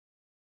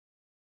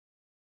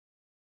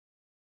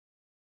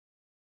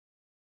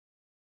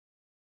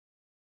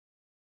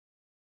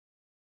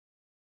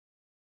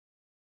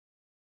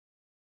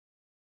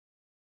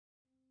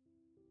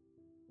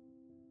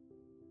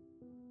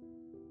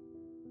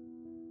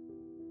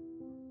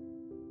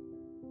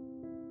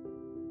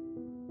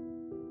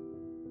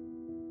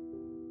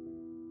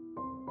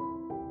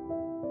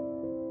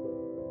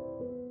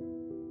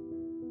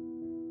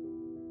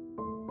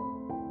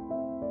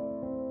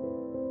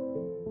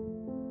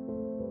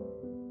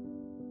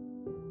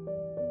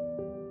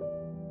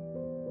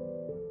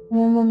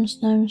My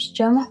mum's name's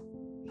Gemma.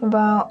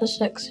 About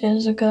 6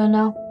 years ago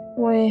now,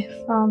 we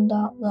found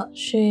out that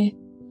she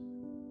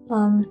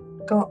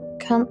got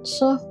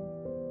cancer.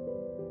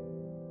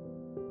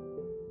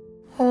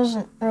 I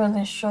wasn't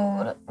really sure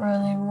what it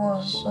really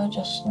was. I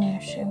just knew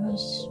she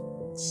was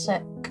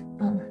sick,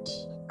 and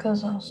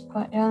because I was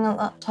quite young at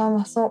that time,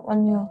 I thought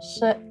when you're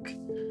sick,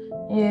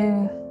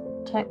 you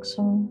take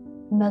some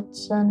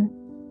medicine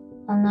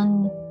and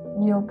then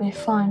you'll be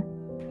fine.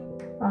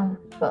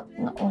 But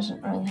that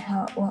wasn't really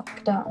how it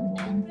worked out in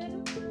the end.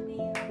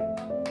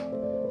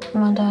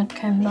 My dad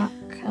came back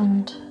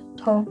and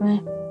told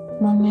me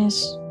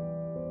Mummy's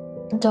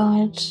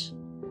died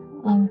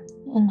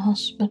in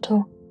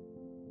hospital.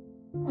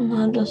 And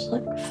I just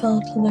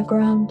fell to the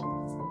ground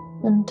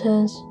in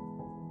tears.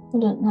 I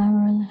didn't know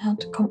really how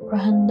to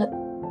comprehend it.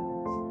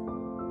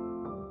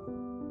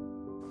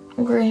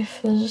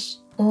 Grief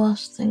is the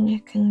worst thing you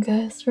can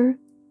go through.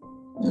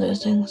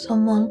 Losing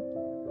someone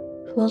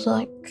feels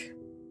like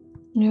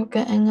you're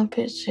getting a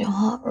piece of your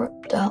heart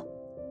ripped out.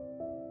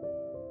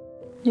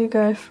 You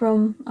go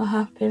from a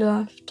happy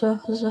life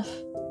to as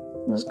if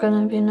there's going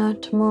to be no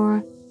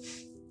tomorrow.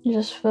 You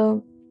just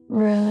feel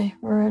really,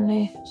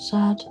 really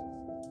sad,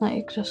 like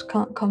you just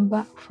can't come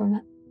back from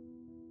it.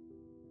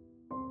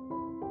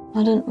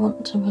 I didn't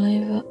want to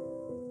believe it.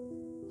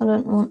 I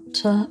didn't want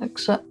to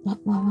accept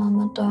that my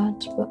mum had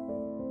died, but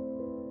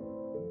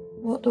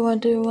what do I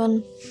do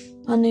when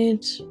I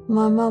need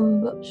my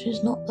mum but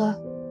she's not there?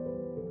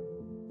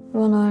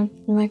 When I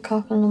wake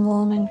up in the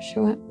morning, she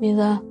won't be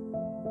there.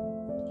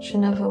 She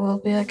never will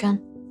be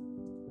again.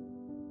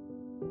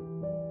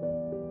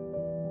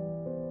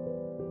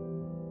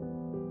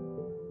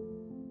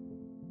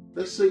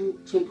 Let's sing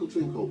Twinkle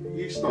Twinkle.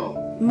 You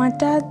start. My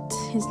dad,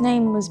 his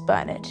name was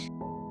Bernard.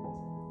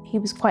 He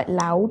was quite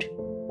loud,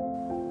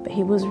 but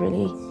he was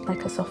really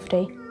like a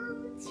softie.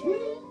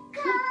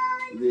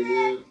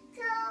 Little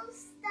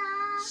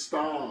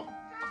star.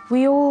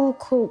 We all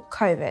caught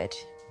COVID.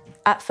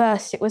 At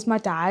first it was my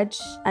dad,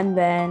 and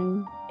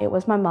then it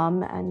was my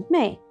mum and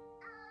me.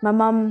 My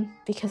mum,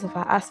 because of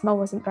her asthma,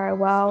 wasn't very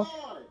well.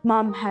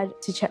 Mum had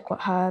to check what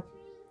her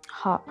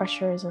heart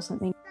pressure is or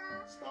something.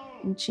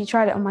 And she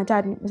tried it on my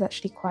dad and it was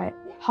actually quite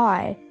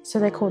high, so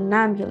they called an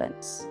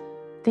ambulance.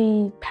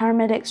 The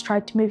paramedics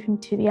tried to move him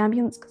to the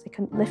ambulance because they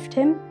couldn't lift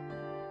him.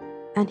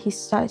 And he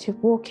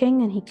started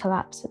walking and he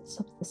collapsed at the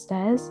top of the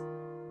stairs.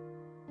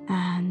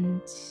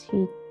 And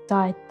he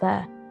died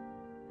there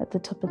at the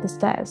top of the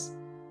stairs.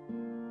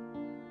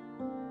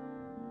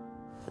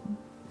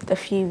 A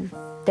few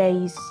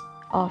days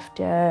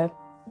after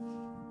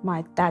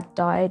my dad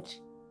died,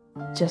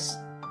 just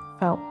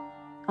felt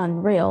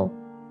unreal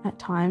at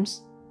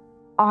times.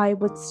 I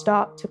would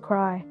start to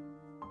cry.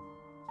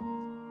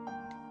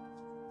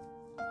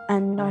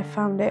 And I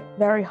found it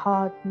very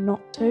hard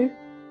not to.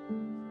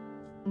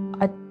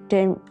 I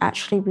don't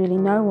actually really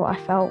know what I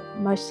felt,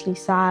 mostly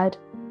sad,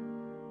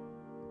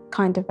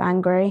 kind of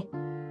angry,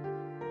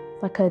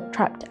 like a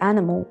trapped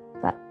animal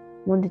that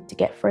wanted to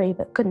get free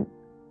but couldn't.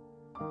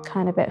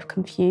 Kind of a bit of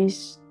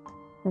confused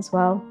as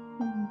well,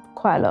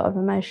 quite a lot of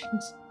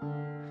emotions.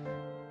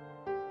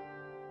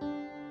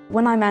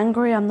 When I'm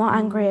angry, I'm not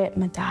angry at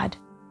my dad,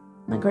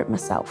 I'm angry at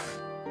myself.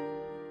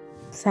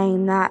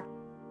 Saying that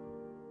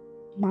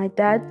my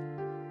dad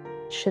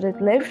should have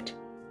lived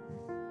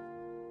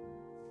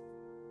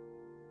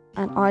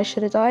and I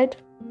should have died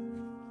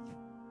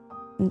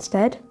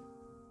instead.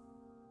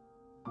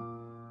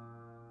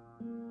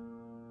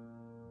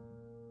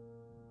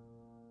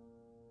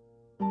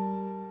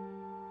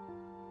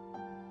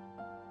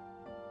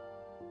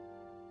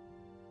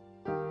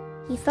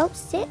 He felt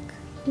sick,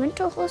 went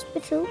to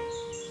hospital,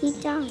 he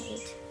died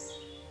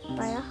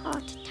by a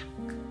heart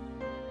attack.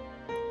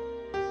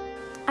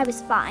 I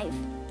was 5.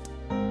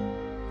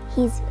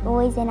 He's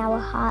always in our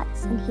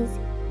hearts and he's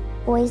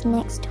always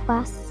next to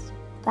us,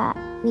 but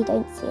we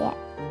don't see it.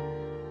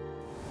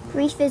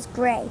 Grief is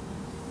grey.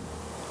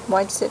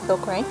 Why does it feel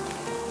grey?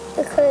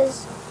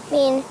 Because,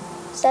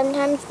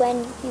 sometimes when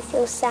you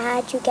feel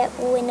sad, you get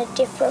all in a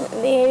different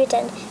mood,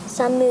 and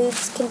some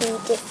moods can be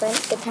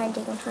different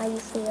depending on how you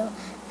feel.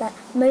 But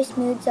most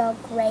moods are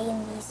grey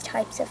in these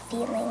types of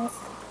feelings,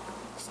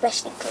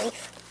 especially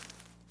grief.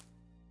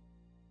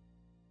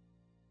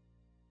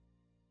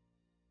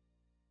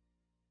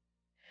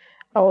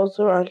 I was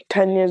around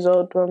 10 years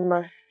old when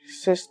my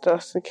sister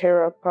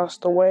Sakira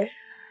passed away.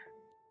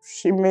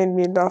 She made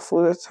me laugh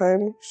all the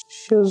time.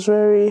 She was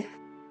very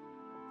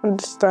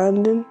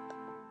understanding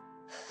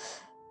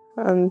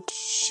and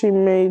she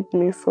made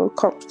me feel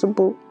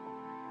comfortable.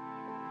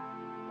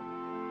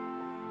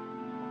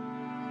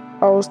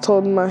 I was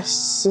told my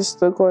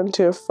sister got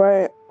into a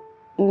fight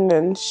and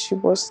then she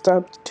was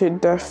stabbed to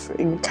death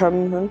in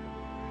Camden.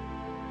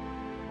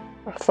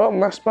 I felt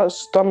my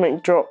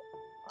stomach drop.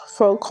 I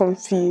felt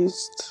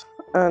confused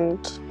and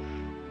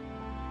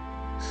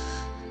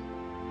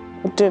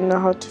I didn't know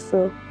how to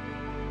feel.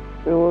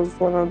 It was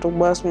one of the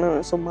worst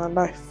moments of my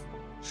life.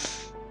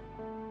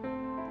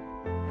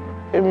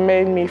 It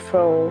made me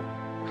feel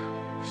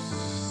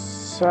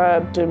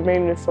sad, it made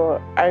me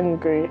feel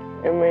angry,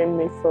 it made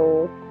me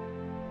feel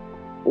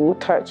all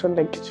types of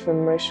negative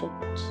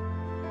emotions.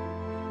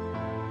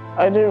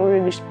 I didn't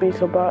really speak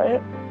about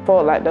it.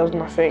 Felt like there was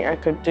nothing I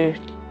could do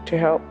to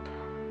help.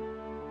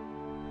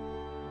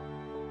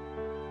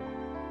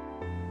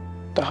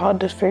 The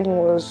hardest thing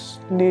was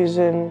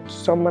losing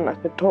someone I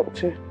could talk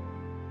to.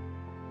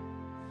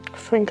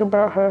 Think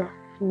about her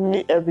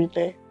every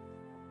day.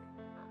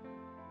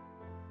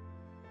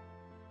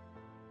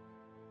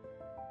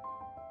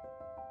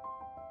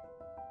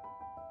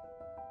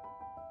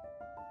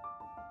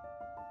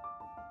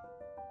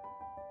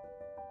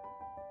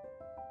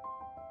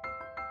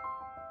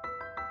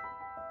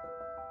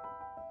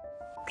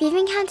 Grief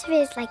Encounter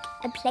is like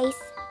a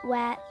place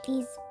where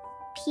these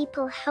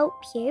people help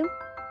you.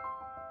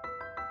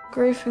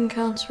 Grief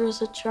Encounter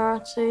is a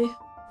charity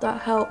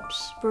that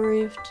helps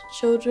bereaved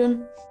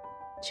children.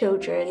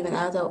 Children, even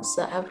adults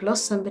that have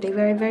lost somebody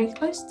very, very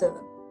close to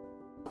them.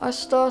 I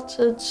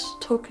started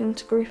talking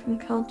to Grief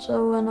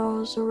Encounter when I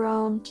was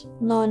around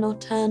 9 or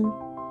 10,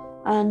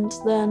 and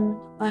then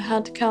I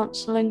had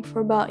counselling for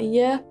about a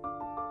year.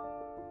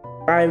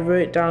 I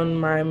wrote down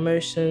my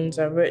emotions,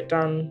 I wrote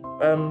down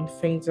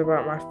things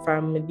about my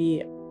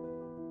family.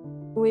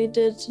 We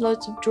did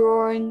loads of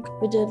drawing,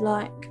 we did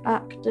like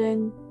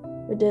acting,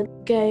 we did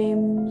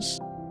games,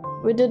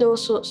 we did all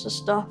sorts of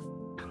stuff.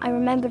 I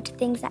remembered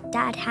things that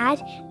Dad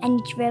had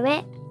and drew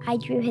it. I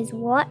drew his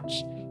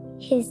watch,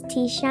 his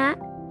t-shirt.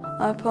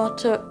 I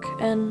partook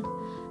in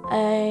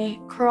a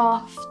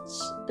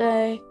crafts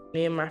day.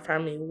 Me and my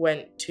family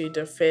went to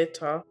the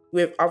theatre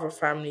with other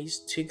families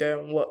to go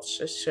and watch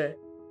the show.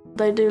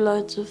 They do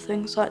loads of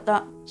things like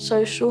that,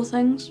 social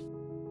things.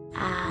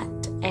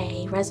 At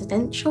a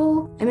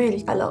residential, I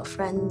made a lot of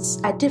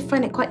friends. I did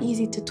find it quite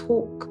easy to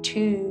talk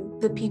to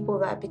the people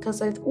there because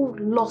they've all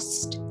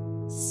lost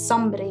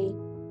somebody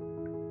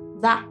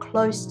that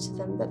close to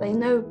them that they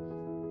know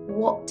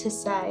what to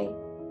say.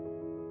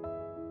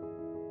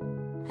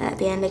 And at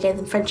the end, I gave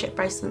them friendship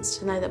bracelets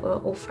to know that we're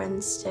all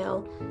friends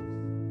still,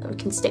 that we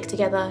can stick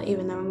together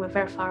even though we're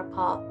very far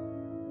apart.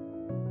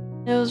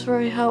 It was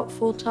very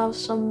helpful to have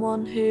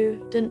someone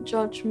who didn't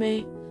judge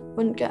me,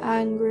 wouldn't get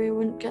angry,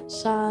 wouldn't get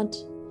sad,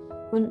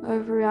 wouldn't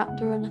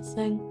overreact or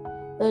anything.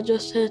 They're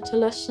just here to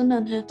listen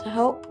and here to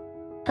help.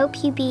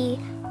 Help you be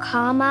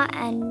calmer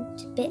and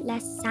a bit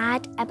less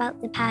sad about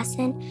the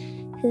person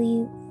who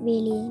you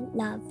really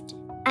loved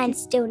and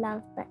still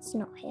love but's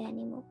not here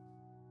anymore.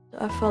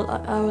 I felt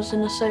like I was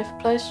in a safe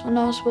place when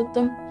I was with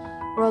them,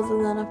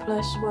 rather than a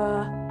place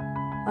where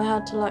I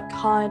had to like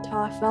hide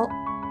how I felt.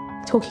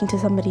 Talking to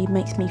somebody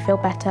makes me feel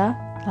better,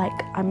 like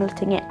I'm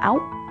letting it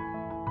out.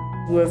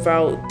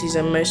 Without these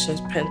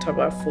emotions pent up,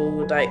 I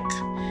feel like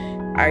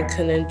I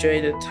can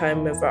enjoy the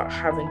time without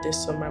having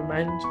this on my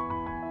mind.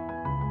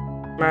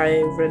 My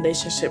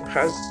relationship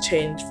has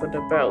changed for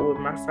the better with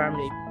my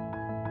family.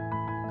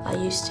 I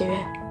used to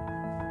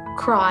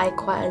cry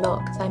quite a lot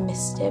because I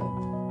missed him.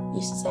 I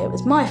used to say it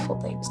was my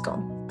fault that he was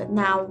gone, but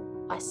now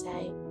I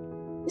say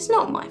it's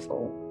not my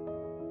fault.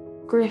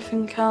 Grief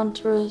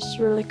Encounter is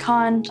really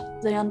kind,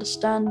 they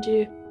understand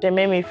you. They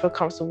made me feel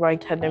comfortable by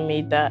telling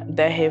me that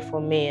they're here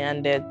for me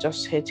and they're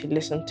just here to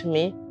listen to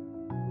me.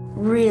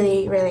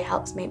 Really, really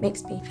helps me. It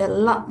makes me feel a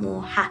lot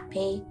more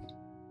happy.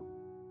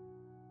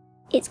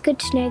 It's good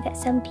to know that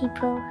some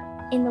people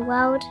in the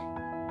world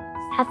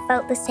have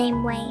felt the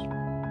same way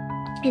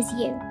as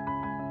you.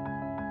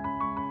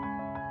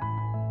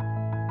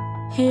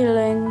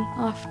 Healing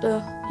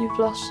after you've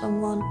lost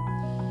someone,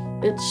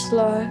 it's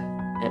slow.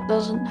 It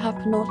doesn't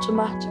happen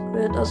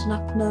automatically, it doesn't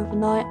happen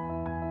overnight.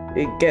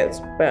 It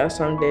gets better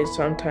some days,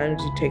 sometimes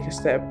you take a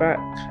step back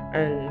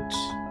and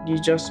you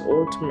just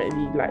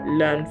ultimately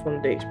learn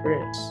from the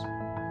experience.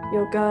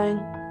 You're going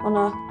on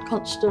a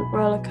constant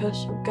roller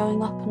coaster of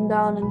going up and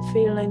down in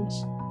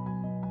feelings.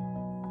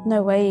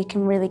 No way you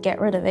can really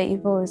get rid of it.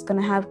 You're always going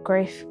to have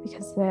grief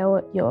because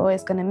you're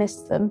always going to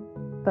miss them.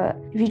 But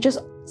if you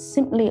just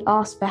simply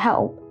ask for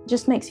help, it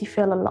just makes you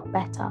feel a lot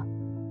better.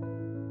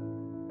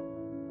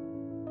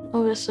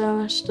 Obviously,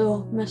 I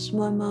still miss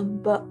my mum,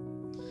 but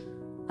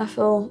I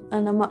feel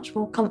in a much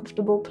more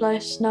comfortable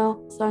place now,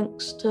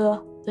 thanks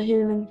to the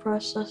healing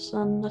process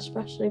and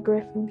especially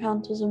Grief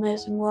Encounter's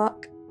amazing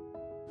work.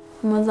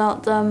 And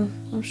without them,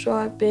 I'm sure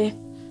I'd be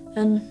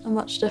in a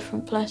much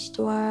different place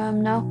to where I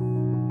am now.